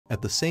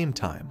At the same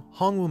time,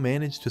 Hongwoo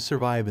managed to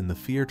survive in the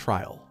fear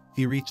trial.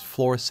 He reached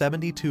floor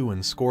 72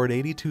 and scored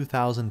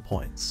 82,000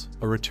 points.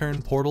 A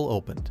return portal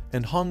opened,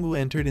 and Hongwoo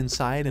entered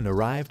inside and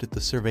arrived at the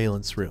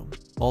surveillance room.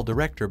 While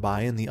Director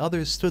Bai and the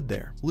others stood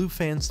there, Lu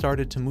Fan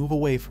started to move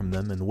away from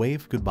them and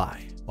waved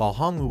goodbye. While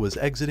Hongwoo was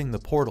exiting the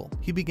portal,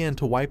 he began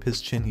to wipe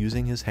his chin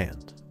using his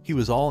hand. He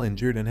was all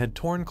injured and had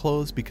torn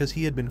clothes because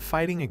he had been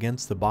fighting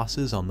against the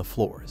bosses on the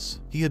floors.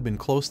 He had been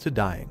close to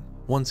dying.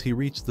 Once he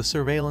reached the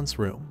surveillance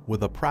room,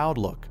 with a proud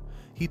look,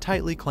 he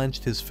tightly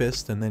clenched his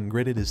fist and then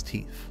gritted his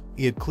teeth.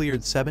 He had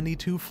cleared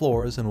 72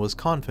 floors and was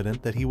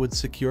confident that he would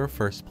secure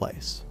first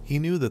place. He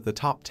knew that the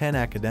top 10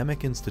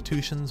 academic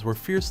institutions were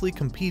fiercely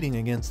competing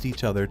against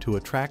each other to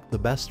attract the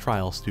best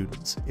trial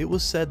students. It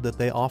was said that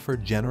they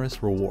offered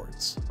generous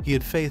rewards. He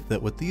had faith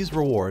that with these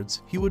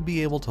rewards, he would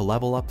be able to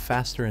level up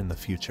faster in the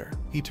future.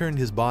 He turned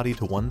his body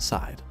to one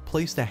side,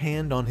 placed a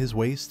hand on his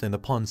waist, and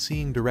upon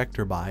seeing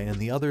Director Bai and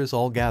the others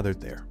all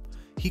gathered there,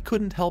 he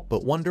couldn't help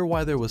but wonder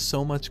why there was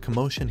so much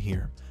commotion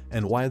here,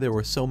 and why there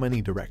were so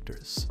many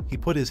directors. He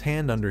put his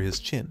hand under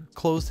his chin,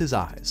 closed his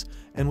eyes,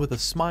 and with a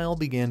smile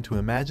began to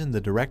imagine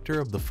the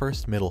director of the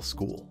first middle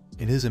school.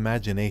 In his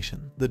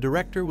imagination, the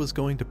director was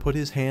going to put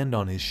his hand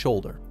on his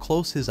shoulder,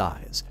 close his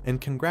eyes,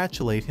 and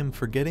congratulate him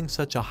for getting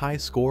such a high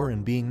score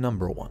and being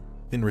 #1.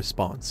 In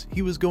response,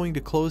 he was going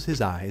to close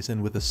his eyes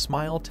and with a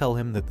smile tell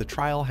him that the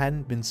trial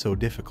hadn't been so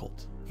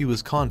difficult. He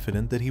was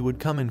confident that he would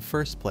come in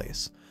first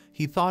place.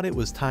 He thought it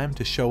was time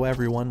to show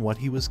everyone what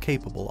he was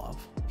capable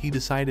of. He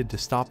decided to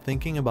stop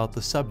thinking about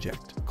the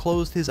subject,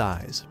 closed his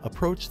eyes,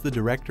 approached the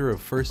director of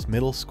first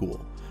middle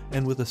school,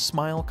 and with a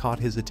smile caught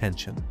his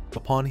attention.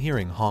 Upon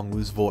hearing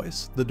Hongwoo's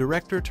voice, the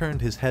director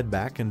turned his head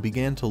back and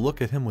began to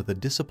look at him with a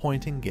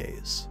disappointing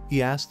gaze.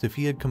 He asked if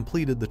he had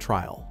completed the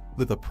trial.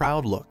 With a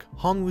proud look,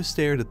 Hongwoo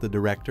stared at the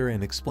director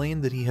and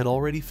explained that he had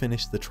already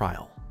finished the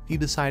trial. He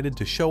decided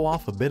to show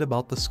off a bit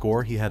about the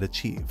score he had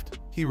achieved.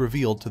 He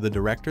revealed to the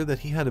director that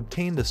he had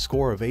obtained a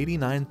score of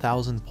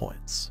 89,000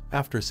 points.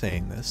 After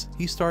saying this,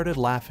 he started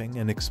laughing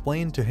and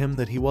explained to him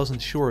that he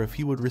wasn't sure if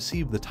he would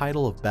receive the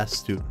title of best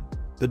student.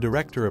 The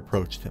director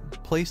approached him,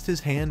 placed his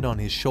hand on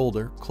his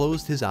shoulder,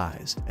 closed his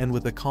eyes, and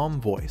with a calm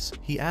voice,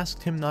 he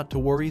asked him not to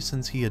worry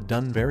since he had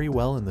done very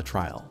well in the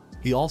trial.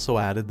 He also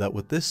added that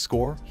with this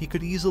score, he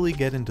could easily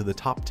get into the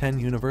top 10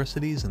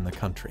 universities in the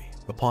country.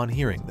 Upon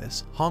hearing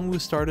this, Hongwoo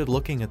started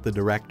looking at the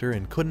director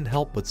and couldn't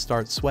help but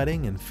start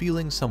sweating and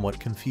feeling somewhat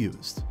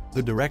confused.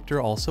 The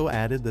director also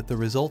added that the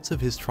results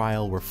of his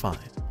trial were fine,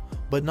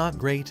 but not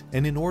great,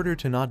 and in order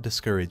to not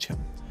discourage him,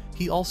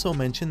 he also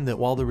mentioned that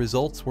while the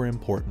results were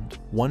important,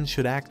 one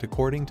should act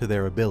according to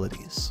their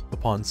abilities.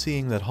 Upon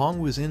seeing that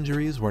Hongwoo's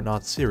injuries were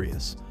not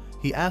serious,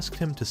 he asked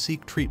him to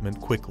seek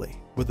treatment quickly.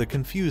 With a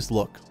confused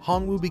look,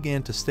 Hongwoo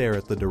began to stare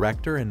at the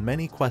director and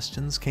many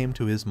questions came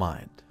to his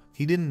mind.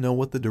 He didn't know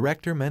what the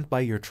director meant by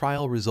 "your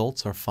trial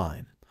results are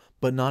fine,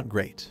 but not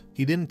great."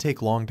 He didn't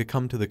take long to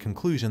come to the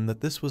conclusion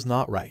that this was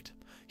not right.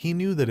 He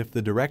knew that if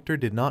the director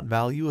did not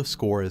value a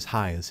score as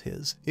high as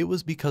his, it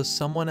was because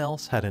someone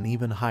else had an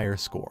even higher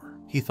score.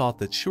 He thought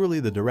that surely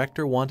the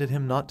director wanted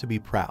him not to be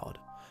proud,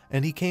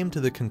 and he came to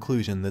the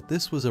conclusion that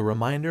this was a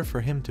reminder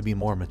for him to be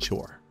more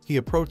mature. He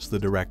approached the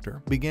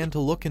director, began to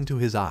look into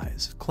his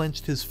eyes,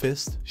 clenched his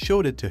fist,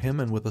 showed it to him,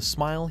 and with a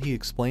smile he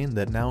explained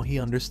that now he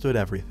understood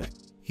everything.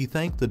 He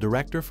thanked the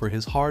director for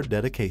his hard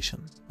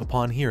dedication.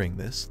 Upon hearing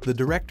this, the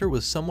director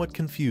was somewhat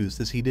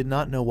confused as he did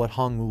not know what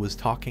Hongwoo was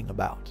talking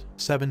about.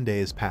 7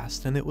 days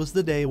passed and it was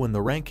the day when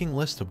the ranking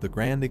list of the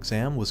grand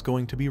exam was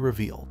going to be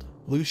revealed.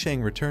 Lu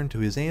Sheng returned to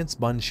his aunt's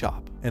bun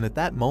shop, and at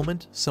that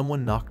moment,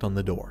 someone knocked on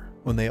the door.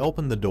 When they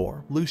opened the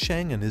door, Lu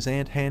Sheng and his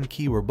aunt Han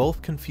Qi were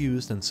both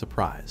confused and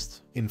surprised.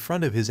 In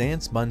front of his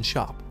aunt's bun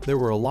shop, there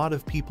were a lot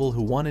of people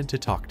who wanted to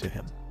talk to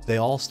him. They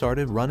all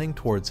started running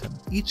towards him,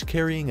 each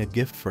carrying a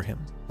gift for him.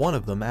 One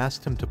of them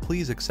asked him to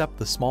please accept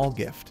the small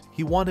gift.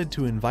 He wanted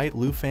to invite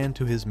Lu Fan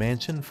to his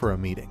mansion for a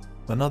meeting.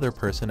 Another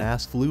person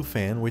asked Lu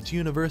Fan which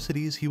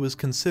universities he was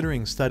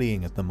considering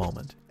studying at the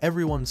moment.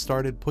 Everyone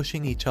started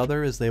pushing each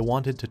other as they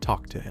wanted to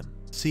talk to him.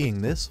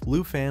 Seeing this,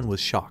 Lu Fan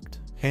was shocked.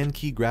 Han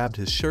Qi grabbed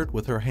his shirt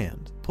with her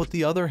hand, put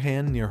the other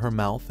hand near her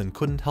mouth, and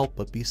couldn't help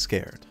but be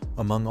scared.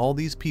 Among all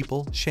these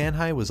people,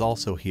 Shanghai was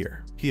also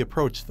here. He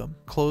approached them,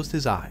 closed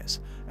his eyes,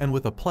 and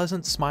with a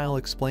pleasant smile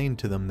explained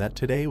to them that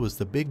today was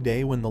the big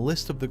day when the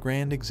list of the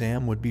grand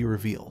exam would be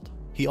revealed.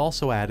 He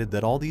also added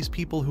that all these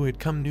people who had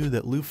come knew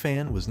that Lu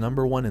Fan was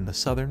 #1 in the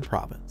southern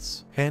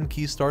province. Han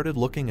Qi started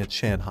looking at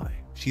Shanghai.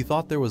 She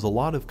thought there was a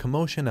lot of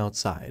commotion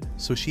outside,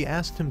 so she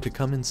asked him to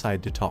come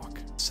inside to talk.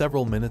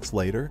 Several minutes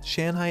later,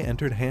 Shanghai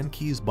entered Han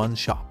Qi's bun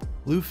shop.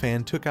 Lu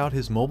Fan took out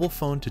his mobile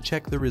phone to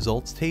check the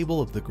results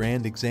table of the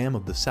grand exam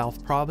of the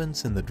South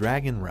Province in the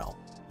Dragon Realm.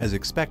 As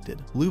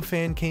expected, Lu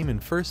Fan came in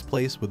first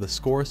place with a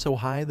score so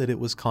high that it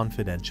was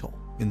confidential.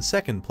 In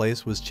second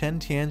place was Chen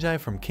Tianjai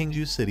from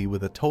Qingju City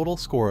with a total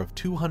score of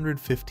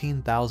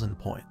 215,000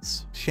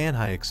 points.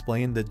 Shanghai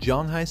explained that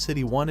Zhanghai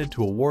City wanted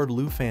to award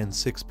Lu Fan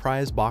 6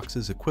 prize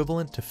boxes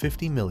equivalent to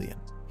 50 million.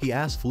 He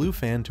asked Lu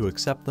Fan to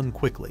accept them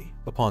quickly.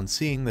 Upon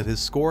seeing that his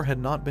score had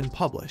not been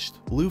published,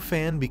 Lu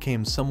Fan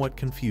became somewhat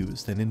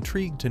confused and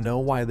intrigued to know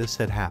why this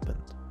had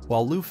happened.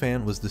 While Lu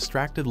Fan was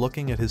distracted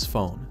looking at his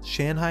phone,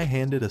 Shanhai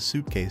handed a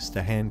suitcase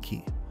to Han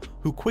Ki,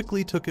 who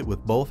quickly took it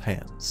with both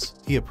hands.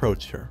 He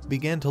approached her,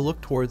 began to look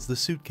towards the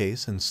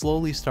suitcase and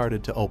slowly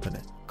started to open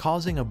it,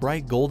 causing a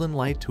bright golden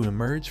light to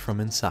emerge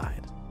from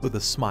inside. With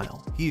a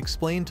smile, he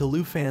explained to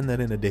Lu Fan that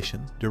in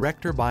addition,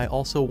 Director Bai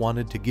also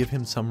wanted to give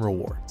him some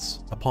rewards.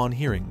 Upon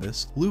hearing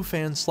this, Lu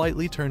Fan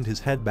slightly turned his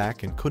head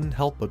back and couldn't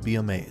help but be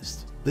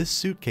amazed. This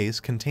suitcase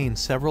contained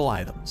several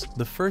items.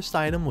 The first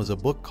item was a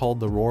book called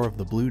The Roar of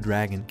the Blue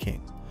Dragon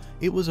King.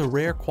 It was a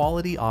rare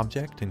quality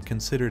object and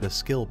considered a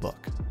skill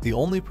book. The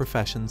only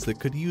professions that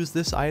could use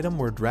this item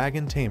were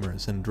dragon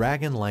tamers and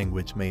dragon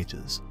language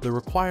mages. The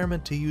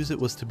requirement to use it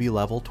was to be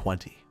level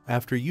 20.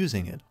 After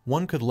using it,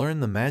 one could learn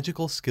the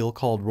magical skill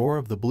called Roar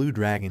of the Blue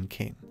Dragon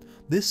King.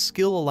 This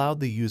skill allowed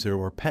the user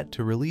or pet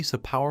to release a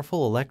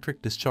powerful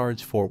electric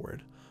discharge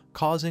forward,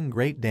 causing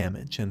great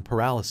damage and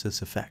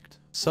paralysis effect.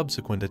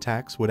 Subsequent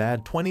attacks would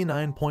add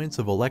 29 points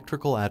of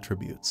electrical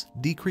attributes,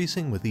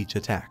 decreasing with each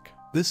attack.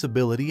 This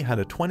ability had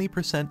a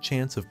 20%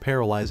 chance of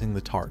paralyzing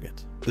the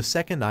target. The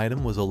second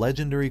item was a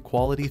legendary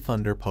quality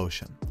thunder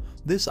potion.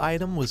 This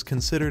item was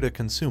considered a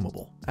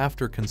consumable.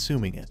 After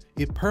consuming it,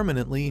 it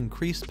permanently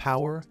increased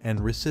power and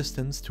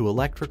resistance to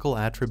electrical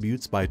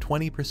attributes by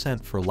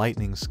 20% for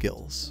lightning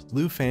skills.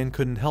 Lu Fan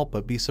couldn't help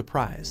but be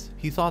surprised.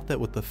 He thought that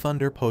with the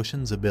Thunder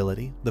Potion's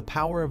ability, the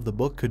power of the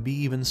book could be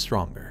even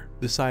stronger.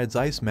 Besides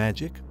ice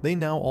magic, they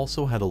now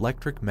also had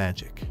electric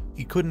magic.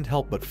 He couldn't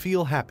help but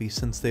feel happy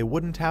since they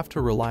wouldn't have to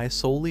rely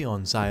solely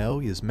on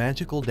Xiaoya's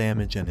magical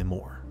damage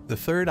anymore. The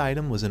third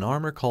item was an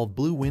armor called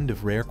Blue Wind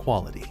of rare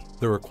quality.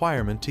 The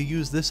requirement to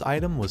use this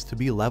item was to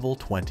be level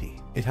 20.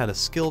 It had a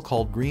skill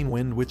called Green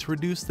Wind which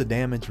reduced the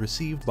damage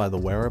received by the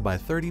wearer by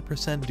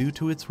 30% due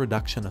to its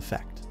reduction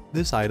effect.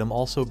 This item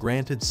also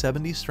granted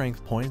 70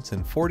 strength points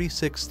and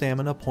 46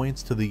 stamina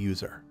points to the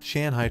user.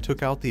 Shanhai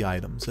took out the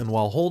items and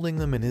while holding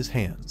them in his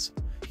hands,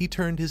 he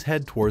turned his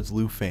head towards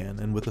Lu Fan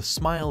and with a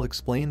smile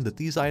explained that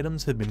these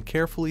items had been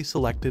carefully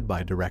selected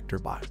by Director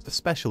Bai,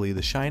 especially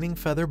the shining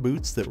feather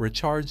boots that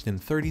recharged in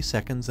 30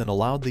 seconds and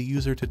allowed the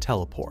user to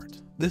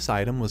teleport. This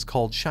item was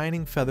called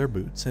Shining Feather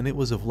Boots and it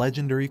was of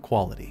legendary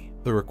quality.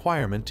 The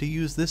requirement to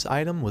use this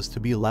item was to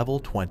be level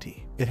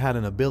 20. It had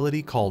an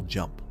ability called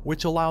Jump,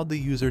 which allowed the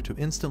user to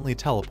instantly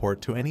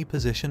teleport to any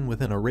position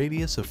within a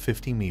radius of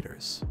 50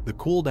 meters. The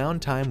cooldown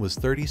time was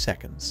 30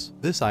 seconds.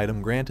 This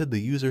item granted the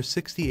user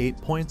 68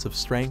 points of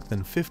strength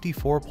and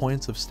 54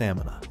 points of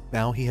stamina.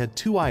 Now he had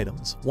two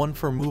items, one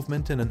for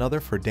movement and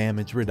another for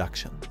damage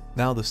reduction.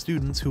 Now the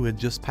students who had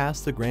just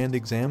passed the grand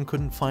exam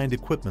couldn't find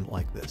equipment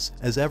like this,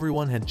 as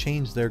everyone had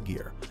changed their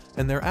gear,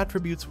 and their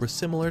attributes were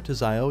similar to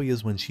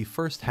Xiaoya's when she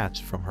first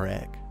hatched from her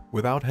egg.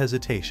 Without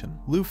hesitation,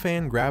 Lu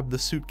Fan grabbed the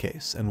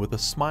suitcase and with a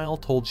smile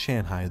told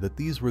Shanhai that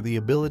these were the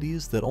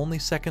abilities that only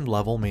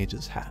second-level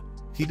mages had.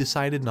 He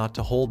decided not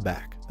to hold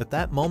back. At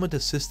that moment a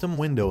system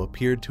window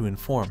appeared to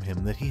inform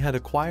him that he had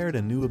acquired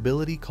a new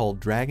ability called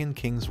Dragon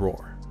King's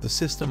Roar. The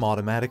system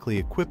automatically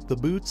equipped the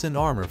boots and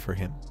armor for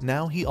him.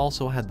 Now he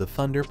also had the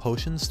Thunder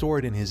Potion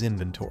stored in his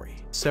inventory.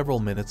 Several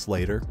minutes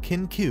later,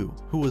 Kin Q,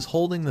 who was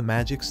holding the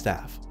magic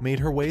staff, made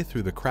her way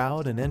through the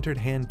crowd and entered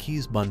Han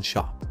Ki's bun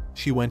shop.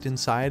 She went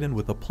inside and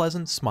with a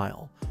pleasant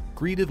smile,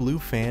 greeted Lu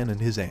Fan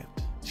and his aunt.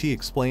 She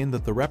explained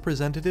that the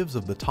representatives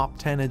of the top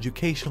 10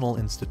 educational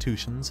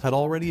institutions had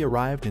already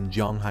arrived in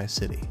Zhonghai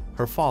City.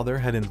 Her father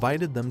had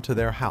invited them to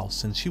their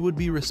house and she would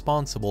be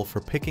responsible for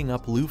picking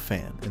up Lu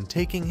Fan and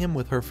taking him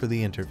with her for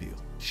the interview.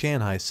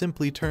 Shanhai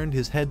simply turned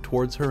his head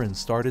towards her and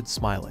started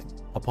smiling.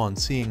 Upon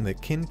seeing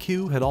that Kin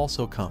Q had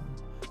also come,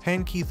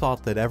 Han Ki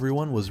thought that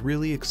everyone was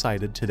really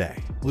excited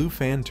today. Lu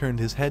Fan turned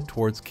his head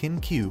towards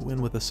Kin Q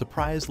and with a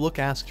surprised look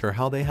asked her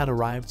how they had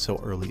arrived so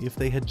early if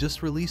they had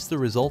just released the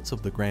results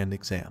of the grand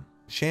exam.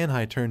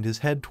 Shanhai turned his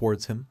head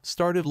towards him,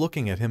 started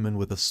looking at him and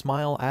with a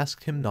smile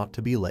asked him not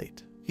to be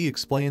late. He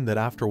explained that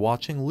after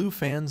watching Lu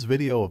Fan's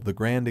video of the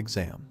grand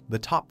exam, the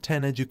top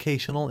 10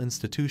 educational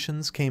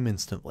institutions came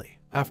instantly.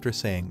 After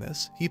saying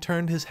this, he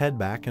turned his head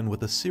back and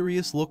with a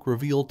serious look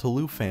revealed to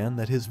Lu Fan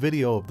that his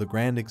video of the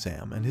grand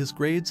exam and his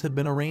grades had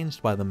been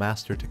arranged by the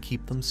master to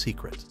keep them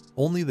secret.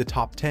 Only the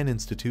top 10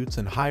 institutes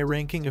and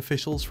high-ranking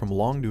officials from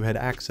Longdu had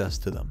access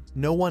to them.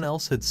 No one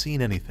else had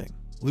seen anything.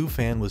 Lu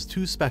Fan was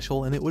too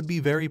special and it would be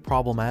very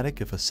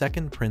problematic if a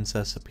second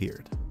princess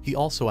appeared. He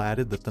also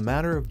added that the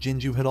matter of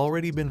Jinju had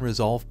already been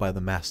resolved by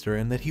the master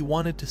and that he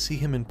wanted to see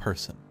him in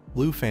person.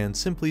 Lu Fan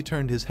simply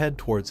turned his head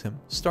towards him,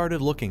 started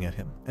looking at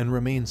him, and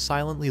remained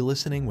silently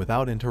listening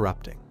without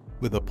interrupting.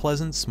 With a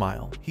pleasant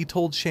smile, he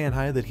told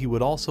Shanhai that he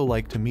would also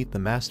like to meet the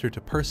master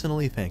to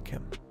personally thank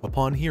him.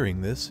 Upon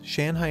hearing this,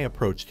 Shanhai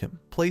approached him,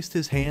 placed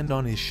his hand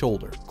on his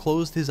shoulder,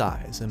 closed his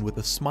eyes, and with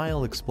a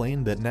smile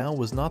explained that now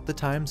was not the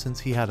time since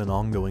he had an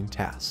ongoing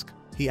task.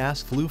 He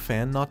asked Lu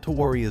Fan not to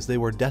worry as they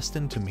were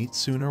destined to meet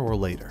sooner or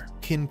later.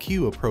 Kin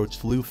Q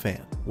approached Lu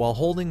Fan. While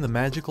holding the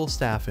magical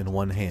staff in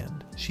one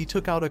hand, she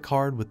took out a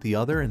card with the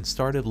other and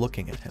started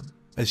looking at him.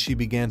 As she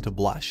began to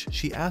blush,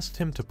 she asked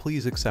him to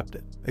please accept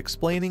it,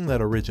 explaining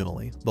that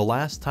originally, the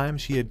last time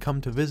she had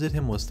come to visit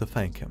him was to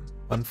thank him.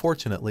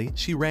 Unfortunately,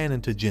 she ran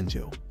into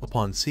Jinju.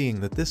 Upon seeing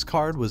that this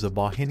card was a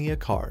Bohinia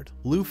card,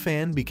 Lu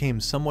Fan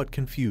became somewhat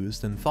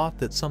confused and thought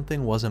that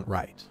something wasn't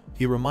right.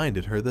 He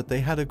reminded her that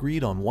they had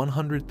agreed on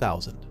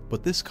 100,000,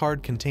 but this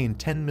card contained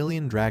 10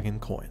 million dragon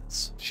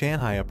coins.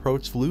 Shanhai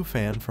approached Lu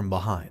Fan from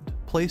behind,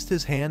 placed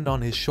his hand on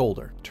his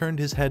shoulder, turned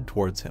his head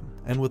towards him,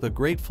 and with a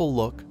grateful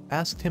look,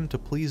 asked him to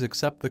please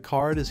accept the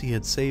card as he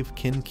had saved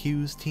Kin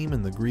Q's team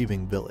in the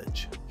grieving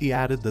village. He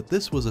added that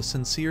this was a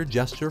sincere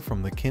gesture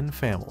from the Kin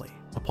family.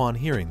 Upon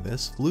hearing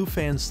this, Lu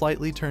Fan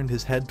slightly turned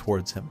his head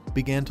towards him,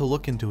 began to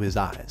look into his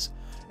eyes,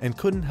 and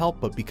couldn't help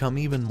but become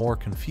even more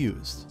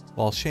confused.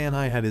 While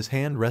Shanhai had his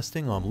hand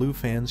resting on Lu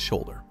Fan's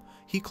shoulder,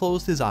 he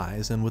closed his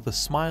eyes and with a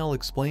smile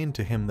explained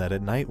to him that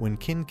at night when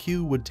Kin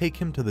Q would take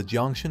him to the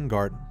Jiangshan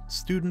Garden,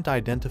 student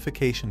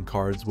identification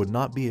cards would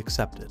not be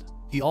accepted.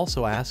 He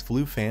also asked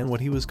Lu Fan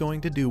what he was going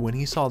to do when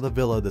he saw the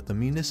villa that the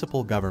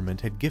municipal government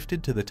had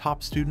gifted to the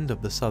top student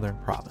of the southern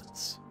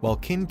province. While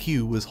Kin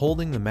Q was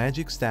holding the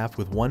magic staff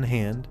with one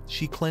hand,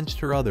 she clenched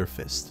her other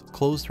fist,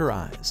 closed her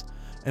eyes,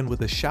 and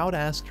with a shout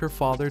asked her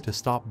father to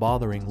stop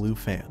bothering Lu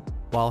Fan.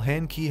 While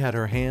Han Ki had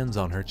her hands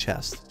on her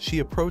chest, she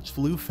approached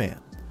Lu Fan,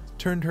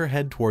 turned her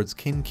head towards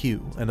Kin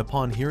Q, and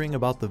upon hearing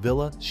about the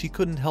villa, she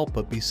couldn't help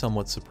but be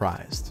somewhat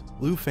surprised.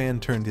 Lu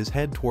Fan turned his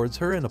head towards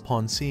her and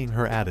upon seeing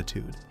her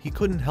attitude, he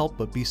couldn't help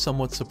but be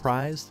somewhat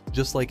surprised,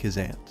 just like his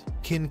aunt.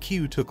 Kin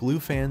Q took Lu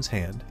Fan's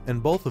hand,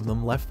 and both of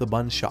them left the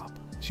bun shop.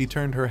 She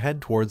turned her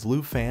head towards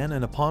Lu Fan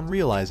and upon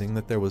realizing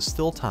that there was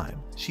still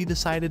time, she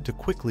decided to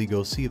quickly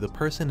go see the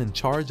person in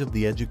charge of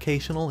the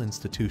educational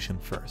institution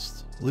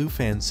first. Lu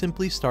Fan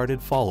simply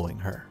started following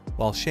her.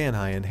 While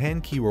Shanhai and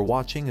Han Ki were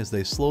watching as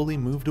they slowly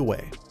moved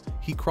away,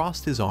 he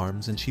crossed his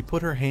arms and she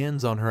put her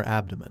hands on her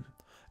abdomen,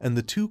 and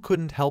the two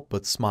couldn't help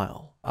but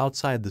smile.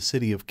 Outside the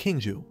city of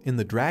Qingju, in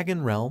the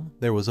Dragon Realm,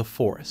 there was a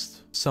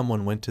forest.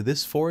 Someone went to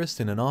this forest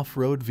in an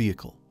off-road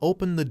vehicle,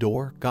 opened the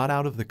door, got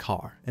out of the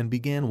car, and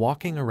began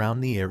walking around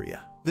the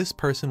area. This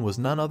person was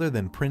none other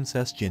than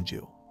Princess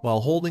Jinju. While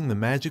holding the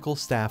magical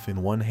staff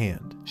in one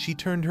hand, she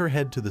turned her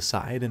head to the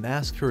side and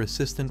asked her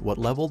assistant what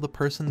level the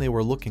person they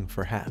were looking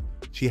for had.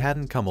 She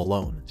hadn't come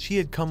alone, she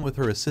had come with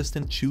her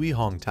assistant Chui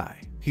Hongtai.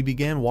 He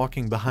began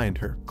walking behind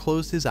her,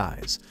 closed his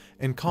eyes,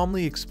 and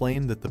calmly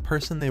explained that the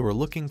person they were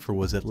looking for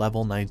was at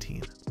level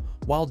 19,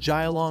 while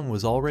Jialong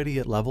was already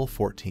at level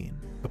 14.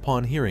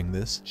 Upon hearing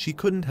this, she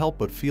couldn't help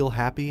but feel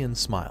happy and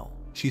smile.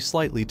 She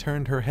slightly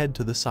turned her head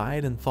to the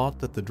side and thought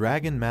that the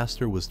Dragon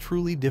Master was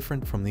truly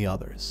different from the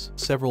others.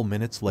 Several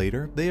minutes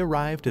later, they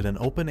arrived at an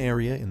open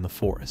area in the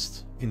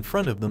forest. In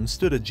front of them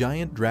stood a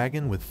giant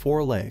dragon with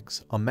 4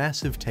 legs, a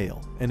massive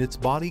tail, and its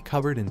body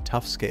covered in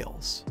tough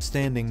scales.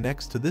 Standing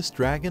next to this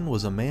dragon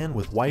was a man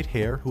with white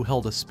hair who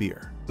held a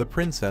spear. The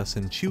princess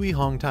and Chui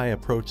Hongtai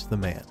approached the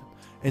man,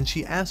 and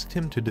she asked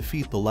him to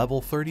defeat the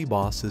level 30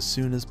 boss as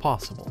soon as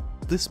possible.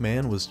 This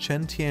man was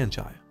Chen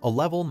Tianchai, a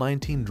level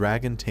 19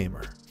 dragon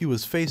tamer. He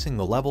was facing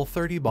the level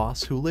 30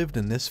 boss who lived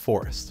in this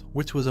forest,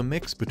 which was a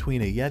mix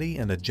between a yeti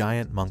and a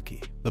giant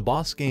monkey. The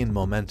boss gained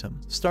momentum,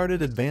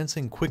 started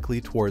advancing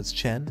quickly towards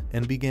Chen,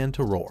 and began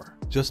to roar.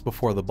 Just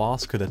before the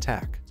boss could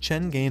attack,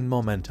 Chen gained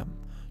momentum,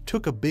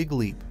 took a big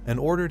leap, and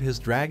ordered his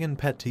dragon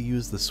pet to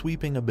use the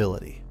sweeping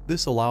ability.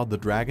 This allowed the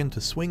dragon to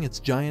swing its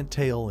giant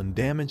tail and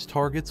damage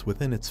targets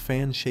within its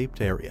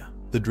fan-shaped area.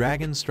 The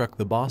dragon struck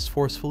the boss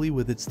forcefully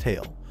with its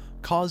tail,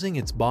 causing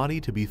its body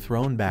to be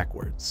thrown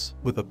backwards.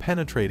 With a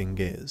penetrating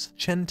gaze,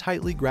 Chen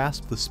tightly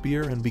grasped the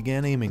spear and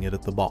began aiming it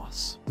at the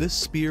boss. This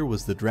spear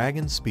was the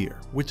dragon spear,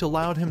 which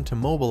allowed him to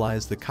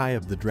mobilize the Kai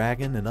of the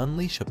dragon and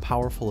unleash a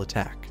powerful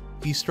attack.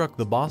 He struck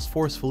the boss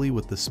forcefully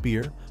with the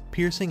spear,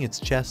 piercing its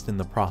chest in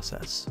the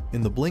process.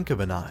 In the blink of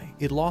an eye,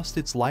 it lost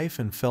its life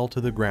and fell to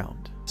the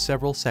ground.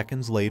 Several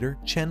seconds later,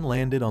 Chen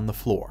landed on the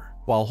floor.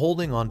 While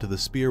holding onto the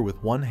spear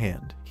with one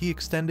hand, he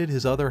extended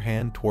his other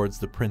hand towards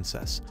the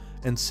princess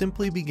and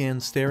simply began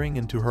staring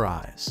into her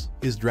eyes.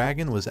 His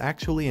dragon was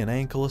actually an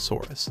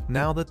Ankylosaurus.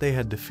 Now that they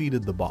had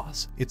defeated the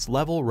boss, its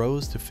level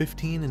rose to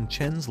 15 and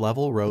Chen's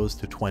level rose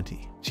to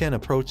 20. Chen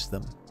approached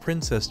them.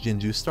 Princess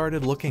Jinju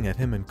started looking at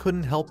him and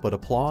couldn't help but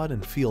applaud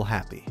and feel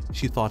happy.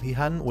 She thought he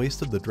hadn't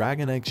wasted the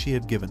dragon egg she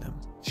had given him.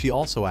 She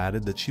also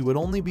added that she would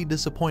only be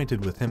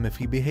disappointed with him if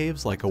he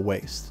behaves like a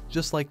waste,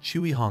 just like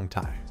Chui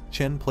Hongtai.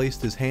 Chen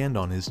placed his hand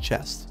on his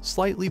chest,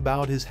 slightly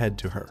bowed his head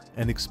to her,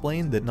 and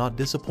explained that not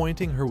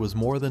disappointing her was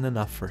more than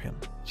enough for him.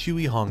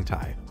 Chui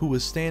Hongtai, who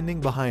was standing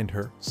behind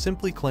her,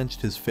 simply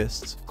clenched his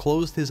fists,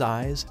 closed his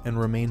eyes, and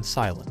remained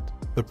silent.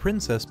 The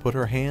princess put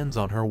her hands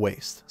on her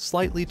waist,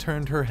 slightly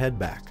turned her head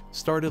back,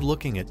 started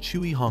looking at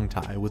Chui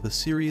Hongtai with a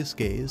serious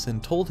gaze,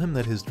 and told him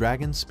that his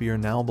dragon spear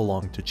now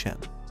belonged to Chen.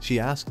 She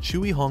asked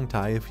Chui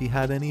Hongtai if he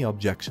had any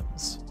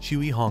objections.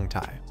 Chui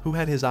Hongtai, who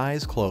had his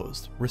eyes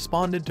closed,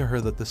 responded to her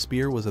that the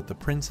spear was at the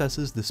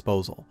princess's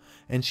disposal,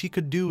 and she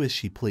could do as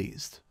she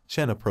pleased.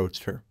 Chen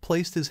approached her,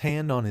 placed his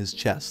hand on his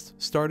chest,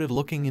 started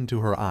looking into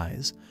her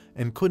eyes,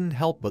 and couldn't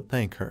help but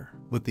thank her.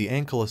 With the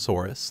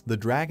Ankylosaurus, the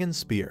dragon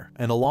spear,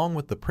 and along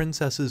with the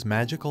princess's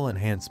magical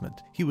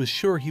enhancement, he was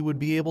sure he would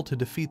be able to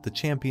defeat the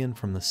champion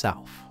from the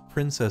south.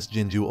 Princess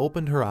Jinju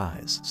opened her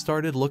eyes,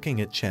 started looking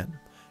at Chen,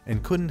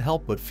 and couldn't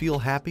help but feel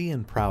happy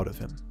and proud of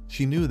him.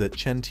 She knew that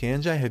Chen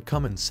Tianjia had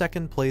come in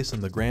second place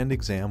in the grand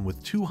exam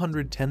with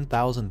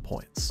 210,000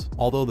 points.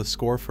 Although the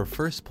score for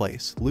first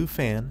place, Lu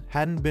Fan,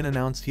 hadn't been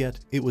announced yet,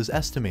 it was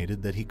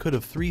estimated that he could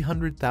have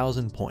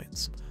 300,000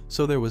 points,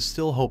 so there was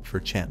still hope for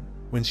Chen.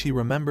 When she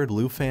remembered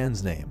Lu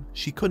Fan's name,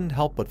 she couldn't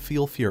help but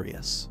feel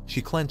furious.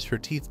 She clenched her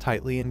teeth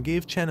tightly and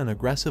gave Chen an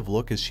aggressive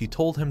look as she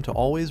told him to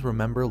always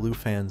remember Lu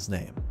Fan's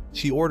name.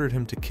 She ordered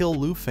him to kill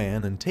Lu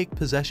Fan and take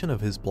possession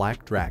of his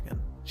black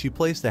dragon. She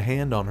placed a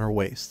hand on her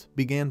waist,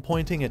 began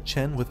pointing at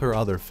Chen with her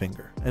other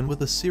finger, and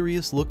with a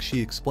serious look she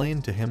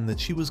explained to him that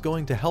she was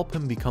going to help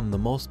him become the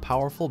most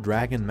powerful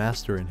dragon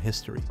master in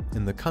history,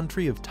 in the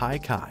country of Tai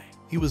Kai.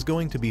 He was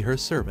going to be her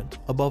servant,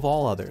 above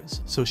all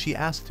others, so she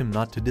asked him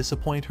not to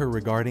disappoint her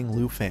regarding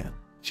Lu Fan.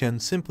 Chen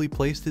simply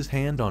placed his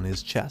hand on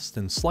his chest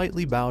and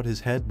slightly bowed his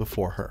head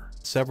before her.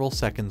 Several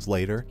seconds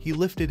later, he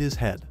lifted his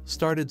head,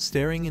 started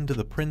staring into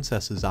the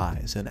princess's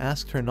eyes and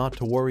asked her not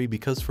to worry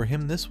because for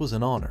him this was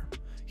an honor.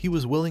 He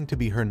was willing to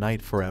be her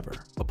knight forever.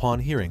 Upon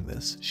hearing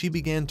this, she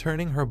began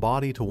turning her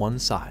body to one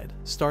side,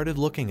 started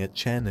looking at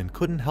Chen and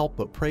couldn't help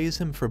but praise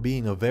him for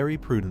being a very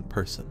prudent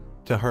person.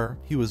 To her,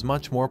 he was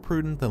much more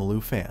prudent than Lu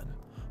Fan,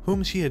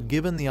 whom she had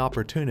given the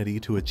opportunity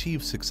to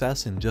achieve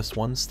success in just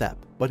one step,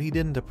 but he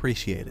didn't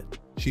appreciate it.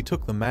 She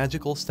took the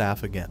magical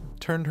staff again,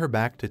 turned her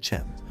back to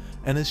Chen,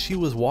 and as she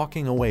was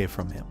walking away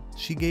from him,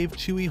 she gave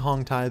Chui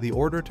Hongtai the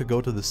order to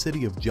go to the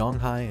city of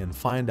Zhonghai and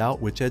find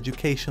out which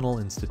educational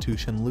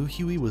institution Lu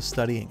Hui was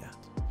studying at.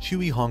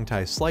 Chui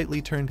Hongtai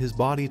slightly turned his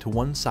body to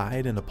one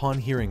side and upon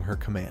hearing her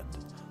command,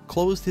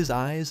 closed his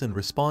eyes and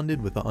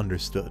responded with a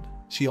understood.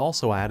 She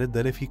also added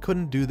that if he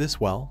couldn't do this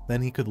well,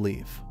 then he could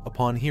leave.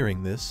 Upon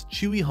hearing this,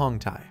 Chui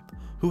Hongtai,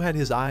 who had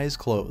his eyes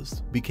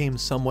closed, became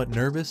somewhat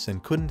nervous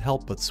and couldn't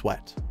help but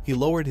sweat. He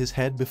lowered his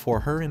head before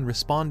her and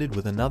responded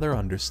with another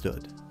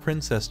understood.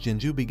 Princess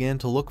Jinju began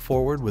to look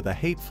forward with a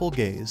hateful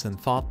gaze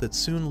and thought that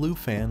soon Lu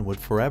Fan would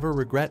forever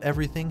regret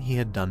everything he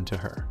had done to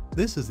her.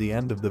 This is the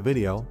end of the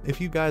video.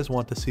 If you guys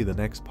want to see the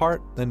next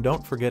part, then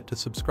don't forget to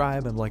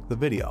subscribe and like the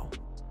video.